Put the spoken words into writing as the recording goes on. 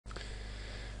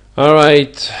All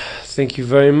right, thank you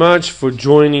very much for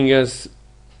joining us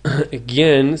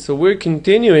again. So we're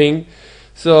continuing.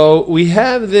 So we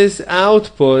have this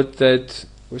output that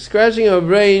we're scratching our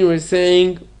brain, we're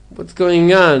saying, what's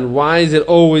going on? Why is it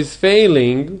always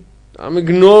failing? I'm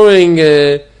ignoring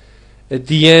at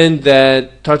the end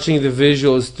that touching the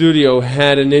Visual Studio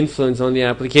had an influence on the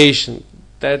application.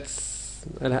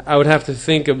 I would have to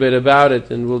think a bit about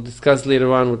it, and we'll discuss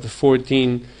later on what the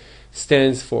 14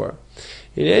 stands for.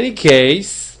 In any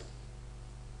case,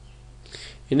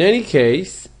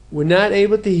 we're not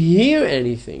able to hear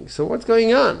anything. So what's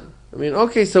going on? I mean,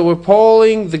 okay, so we're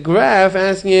polling the graph,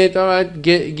 asking it, all right,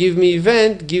 give me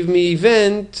event, give me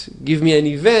event, give me an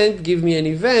event, give me an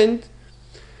event.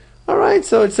 All right,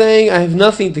 so it's saying I have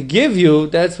nothing to give you.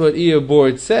 That's what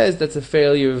earboard says. That's a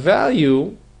failure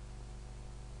value.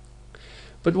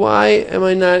 But why am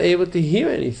I not able to hear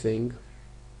anything?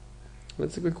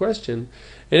 That's a good question.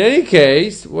 In any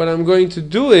case, what I'm going to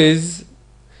do is,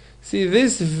 see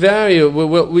this variable,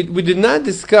 we did not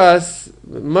discuss,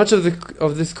 much of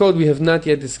this code we have not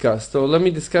yet discussed. So let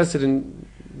me discuss it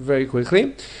very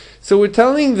quickly. So we're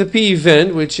telling the p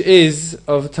event, which is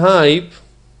of type,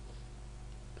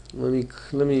 let me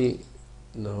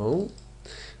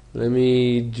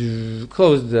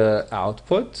close the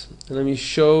output, and let me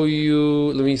show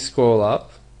you, let me scroll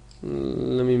up,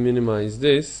 let me minimize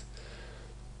this.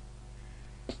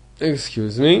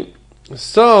 Excuse me.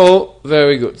 So,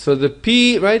 very good. So the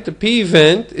P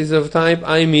event is of type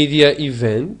iMedia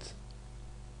event.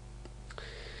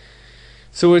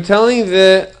 So we're telling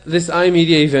this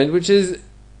iMedia event, which is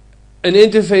an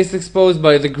interface exposed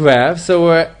by the graph. So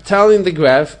we're telling the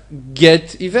graph,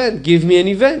 get event, give me an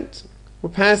event.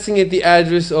 We're passing it the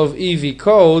address of EV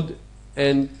code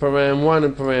and param1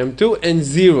 and param2 and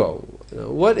 0. Now,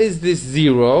 what is this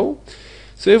 0?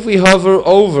 So if we hover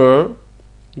over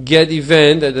get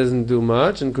event, that doesn't do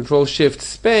much, and control shift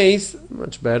space,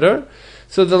 much better.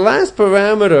 So the last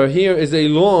parameter here is a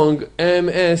long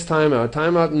msTimeout,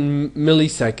 timeout in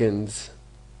milliseconds.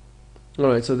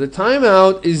 Alright, so the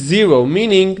timeout is 0,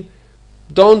 meaning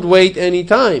don't wait any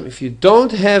time. If you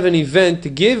don't have an event to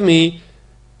give me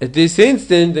at this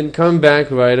instant, then come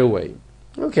back right away.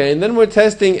 Okay, and then we're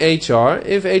testing HR.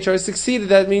 If HR succeeded,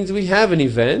 that means we have an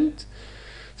event.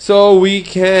 So we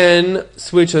can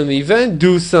switch on the event,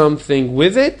 do something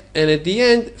with it, and at the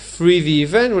end, free the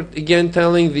event. We're again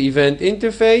telling the event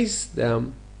interface,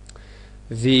 the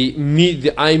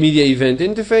iMedia event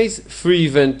interface, free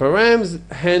event params,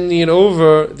 handing it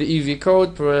over the EV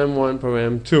code, param1,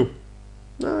 param2.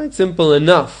 Alright, simple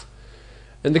enough.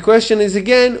 And the question is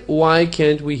again, why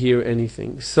can't we hear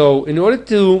anything? So in order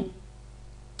to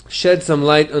shed some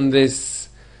light on this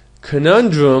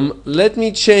conundrum, let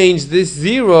me change this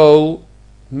 0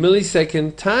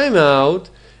 millisecond timeout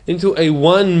into a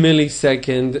 1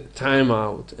 millisecond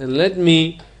timeout, and let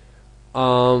me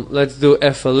let's do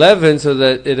F11 so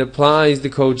that it applies the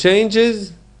code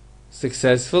changes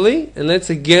successfully, and let's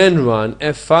again run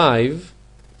F5.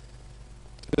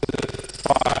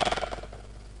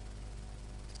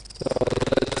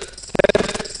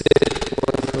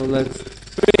 So let's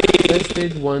test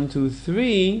it 1, 2,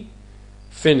 3.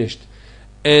 Finished.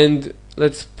 And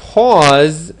let's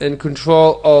pause and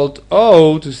Control Alt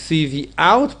O to see the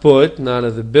output, not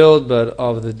of the build but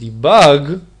of the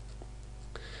debug.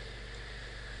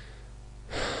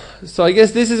 So I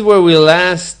guess this is where we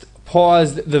last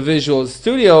paused the Visual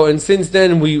Studio, and since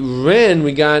then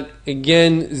we got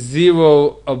again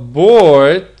 0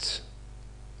 abort,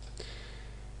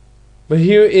 but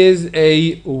here is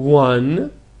a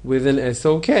 1 with an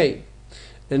SOK.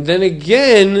 And then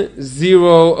again,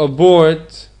 0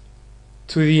 abort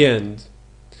to the end.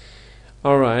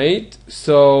 Alright,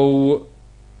 so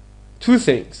two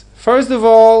things. First of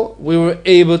all, we were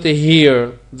able to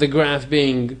hear the graph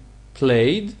being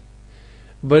played,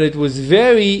 but it was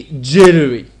very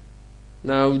jittery.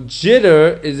 Now,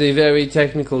 jitter is a very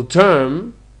technical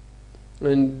term,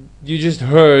 and you just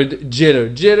heard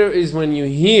jitter. Jitter is when you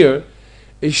hear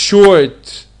a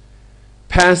short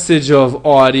passage of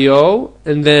audio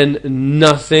and then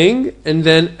nothing, and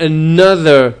then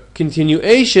another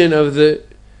continuation of the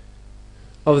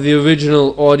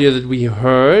original audio that we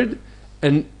heard,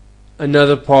 and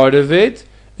another part of it,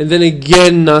 and then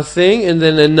again nothing, and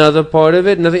then another part of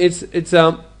it, nothing. It's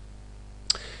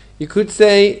you could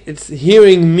say it's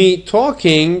hearing me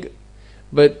talking,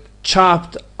 but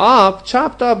chopped up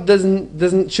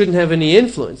shouldn't have any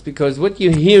influence, because what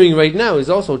you're hearing right now is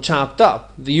also chopped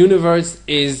up. The universe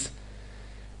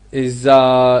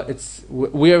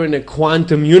we're in a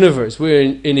quantum universe. We're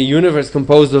in a universe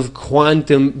composed of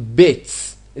quantum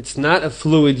bits. It's not a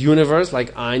fluid universe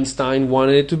like Einstein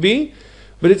wanted it to be,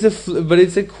 but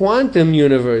it's a quantum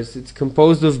universe. It's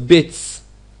composed of bits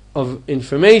of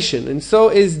information, and so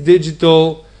is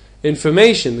digital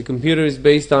information. The computer is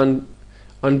based on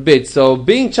bits. So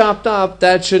being chopped up,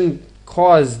 that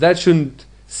shouldn't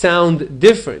sound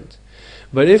different.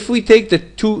 But if we take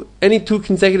any two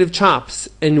consecutive chops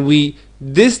and we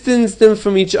distance them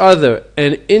from each other,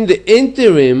 and in the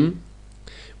interim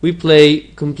we play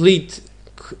complete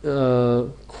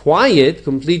quiet,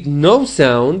 complete no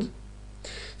sound,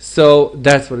 so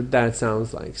that's what that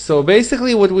sounds like. So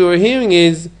basically what we were hearing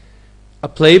is a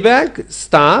playback,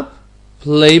 stop,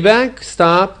 playback,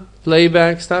 stop,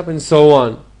 playback, stop, and so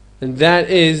on. And that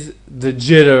is the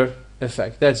jitter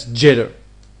effect. That's jitter.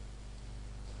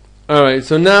 Alright,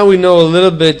 so now we know a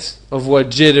little bit of what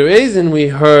jitter is, and we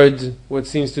heard what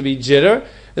seems to be jitter.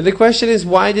 And the question is,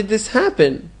 why did this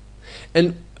happen?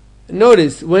 And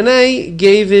notice, when I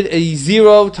gave it a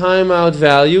 0 timeout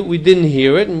value, we didn't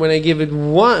hear it. And when I give it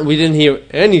 1, we didn't hear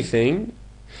anything.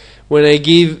 When I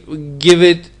give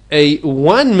it a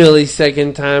 1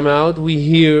 millisecond timeout, we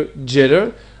hear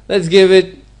jitter. Let's give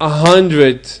it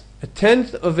 100, a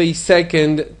tenth of a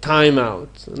second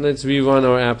timeout. And let's rerun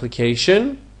our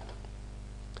application.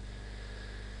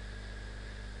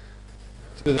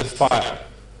 To the fire.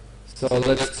 So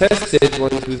let's test it. 1,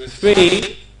 2,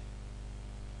 3.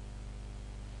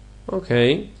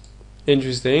 Okay,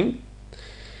 interesting.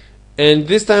 And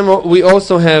this time we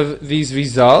also have these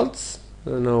results. I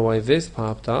don't know why this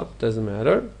popped up. Doesn't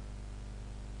matter.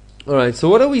 Alright, so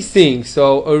what are we seeing?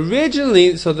 So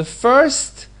originally, so the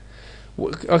first,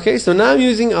 okay, so now I'm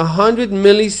using 100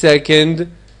 milliseconds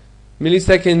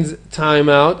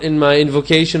timeout in my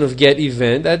invocation of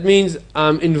GetEvent. That means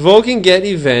I'm invoking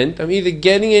GetEvent. I'm either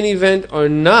getting an event or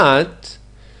not.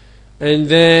 And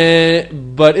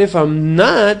then, but if I'm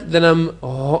not, then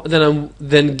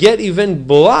GetEvent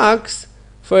blocks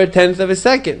for a tenth of a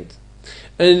second.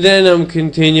 And then I'm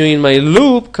continuing my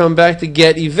loop, come back to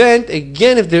GetEvent.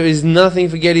 Again, if there is nothing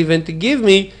for GetEvent to give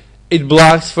me, it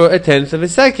blocks for a tenth of a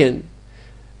second.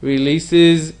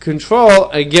 Releases control.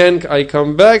 Again, I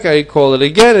come back, I call it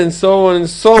again, and so on and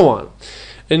so on.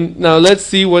 And now let's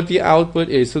see what the output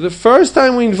is. So the first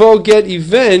time we invoke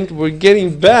GetEvent, we're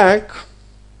getting back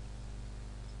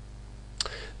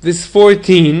this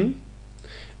 14,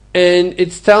 and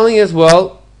it's telling us,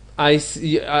 well, I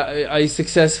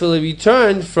successfully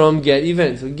returned from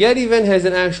GetEvent. So GetEvent has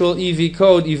an actual EV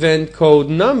code, event code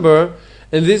number,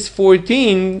 and this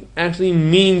 14 actually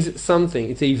means something.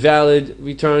 It's a valid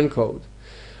return code.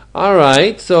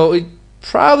 Alright, so it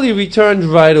probably returned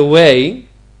right away.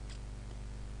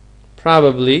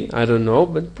 Probably, I don't know,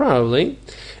 but probably.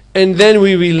 And then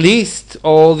we released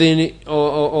all the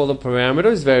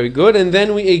parameters, very good. And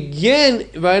then we again,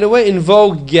 right away,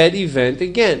 invoked GetEvent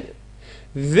again.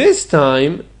 This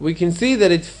time, we can see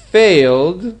that it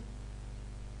failed,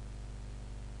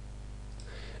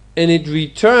 and it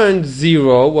returned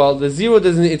 0. Well, the 0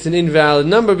 doesn't, it's an invalid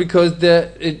number because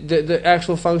the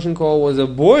actual function call was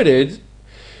aborted.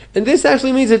 And this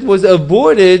actually means it was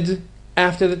aborted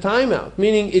after the timeout,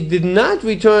 meaning it did not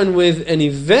return with an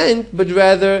event, but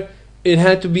rather it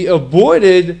had to be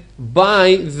aborted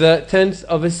by the tenth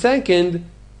of a second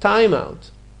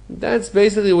timeout. That's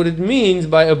basically what it means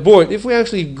by abort. If we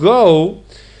actually go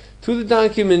to the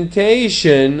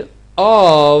documentation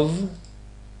of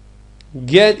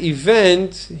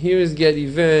GetEvent, here is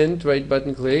GetEvent, right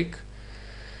button click.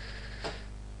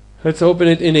 Let's open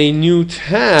it in a new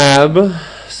tab.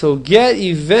 So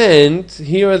GetEvent,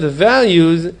 here are the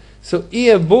values. So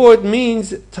eAbort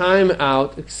means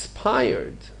timeout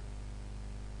expired.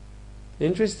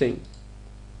 Interesting.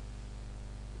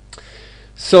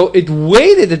 So it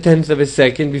waited a tenth of a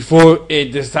second before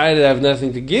it decided I have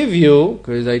nothing to give you,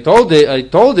 because I told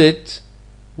it,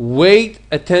 wait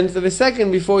a tenth of a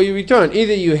second before you return.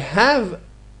 Either you have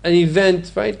an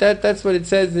event, right? That's what it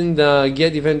says in the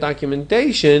GetEvent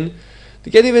documentation.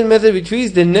 The GetEvent method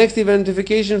retrieves the next event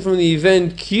notification from the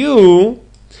event queue.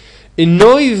 If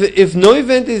no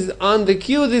event is on the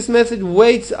queue, this method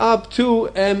waits up to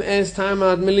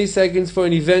msTimeout milliseconds for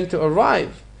an event to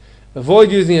arrive.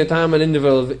 Avoid using a timeout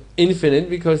interval of infinite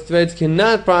because threads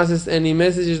cannot process any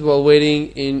messages while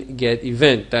waiting in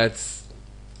GetEvent.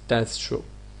 That's true.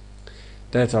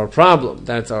 That's our problem.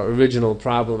 That's our original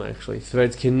problem, actually.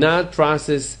 Threads cannot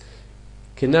process,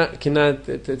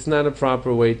 it's not a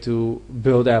proper way to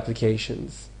build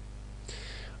applications.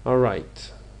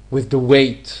 Alright. With the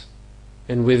wait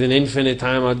and with an infinite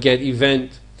timeout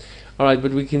GetEvent. Alright,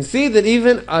 but we can see that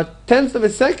even a tenth of a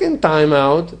second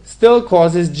timeout still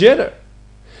causes jitter.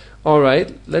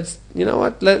 Alright, you know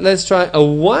what, let's try a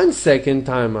 1 second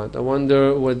timeout. I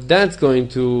wonder what that's going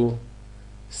to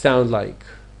sound like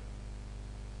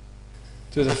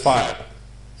to the file.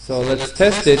 So let's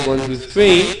test it, 1, 2,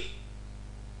 3.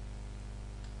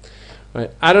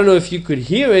 Right. I don't know if you could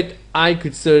hear it. I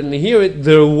could certainly hear it.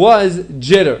 There was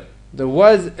jitter. There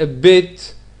was a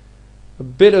bit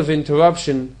of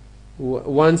interruption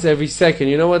once every second.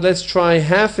 You know what? Let's try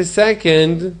half a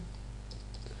second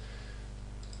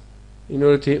in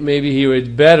order to maybe hear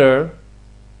it better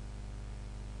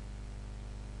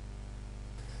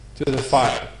to the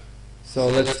file. So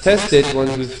let's test it, 1,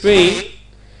 2, 3.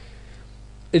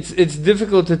 It's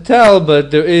difficult to tell,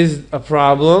 but there is a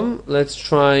problem. Let's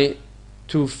try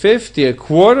 250, a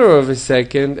quarter of a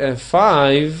second,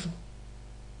 F5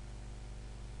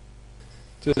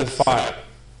 to the file.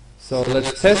 So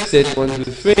let's test it, 1, 2,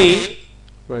 3.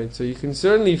 Right, so you can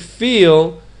certainly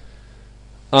feel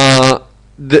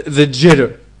the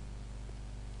jitter.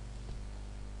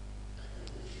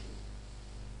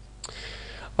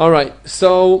 Alright,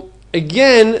 so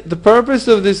again, the purpose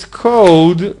of this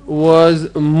code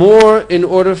was more in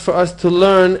order for us to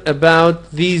learn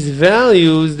about these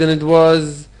values than it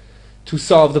was to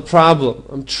solve the problem.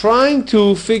 I'm trying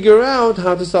to figure out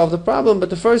how to solve the problem, but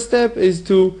the first step is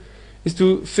to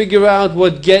figure out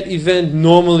what GetEvent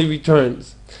normally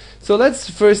returns. So let's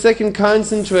for a second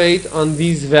concentrate on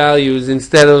these values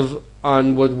instead of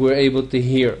on what we're able to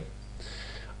hear.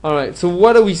 Alright, so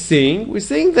what are we seeing? We're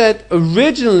seeing that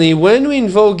originally when we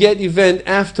invoke GetEvent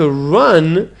after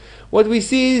run, what we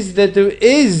see is that there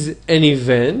is an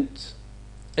event,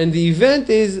 and the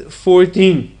event is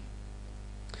 14.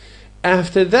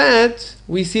 After that,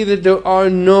 we see that there are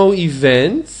no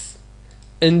events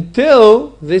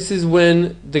until this is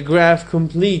when the graph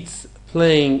completes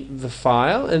playing the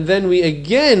file, and then we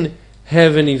again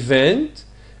have an event,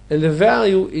 and the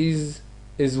value is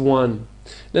 1.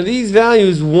 Now these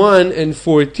values 1 and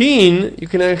 14, you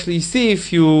can actually see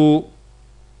if you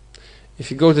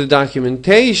go to the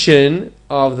documentation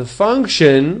of the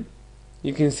function,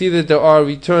 you can see that there are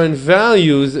return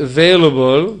values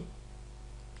available,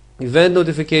 event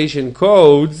notification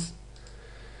codes.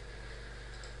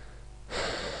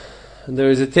 And there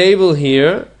is a table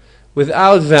here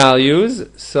without values.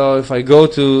 So if I go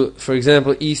to, for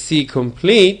example, EC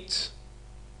complete,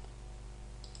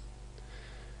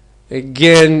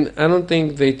 again, I don't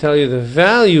think they tell you the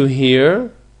value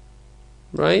here,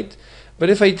 right? But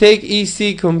if I take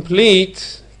EC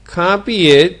complete, copy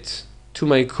it to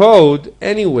my code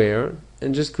anywhere,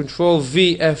 and just Control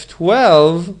V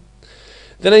F12,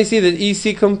 then I see that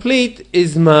EC complete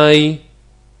is the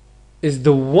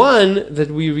one that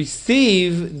we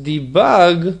receive the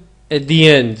bug at the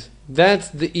end. That's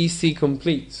the EC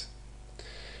complete.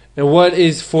 And what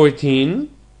is 14?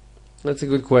 That's a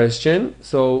good question.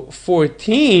 So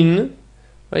 14,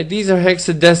 right? These are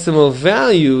hexadecimal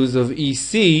values of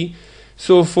EC.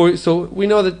 So we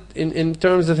know that in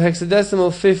terms of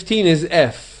hexadecimal, 15 is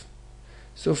F.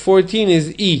 So 14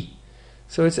 is E.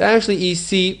 So it's actually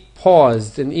EC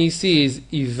paused, and EC is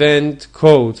event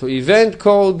code. So event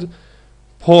code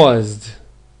paused.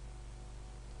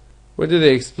 Where do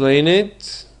they explain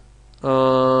it?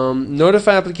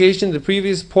 Notify application, the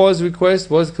previous pause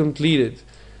request was completed.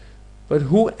 But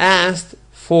who asked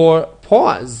for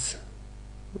pause?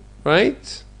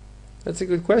 Right? That's a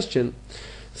good question.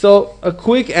 So a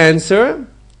quick answer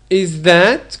is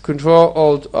that,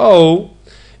 Control-Alt-O,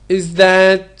 is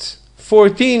that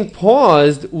 14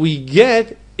 paused we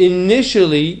get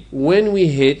initially when we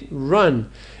hit run.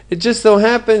 It just so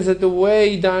happens that the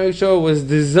way DirectShow was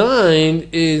designed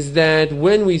is that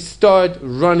when we start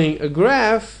running a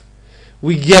graph,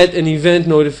 we get an event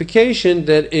notification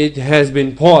that it has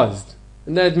been paused.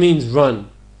 And that means run.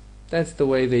 That's the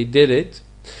way they did it.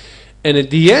 And at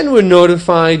the end we're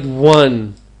notified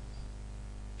 1.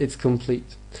 It's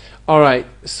complete. Alright,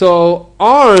 so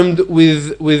armed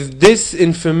with this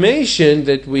information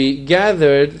that we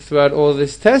gathered throughout all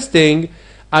this testing,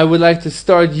 I would like to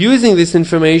start using this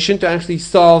information to actually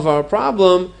solve our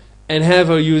problem and have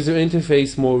our user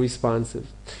interface more responsive.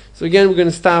 So again, we're going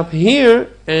to stop here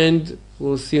and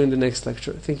we'll see you in the next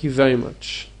lecture. Thank you very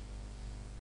much.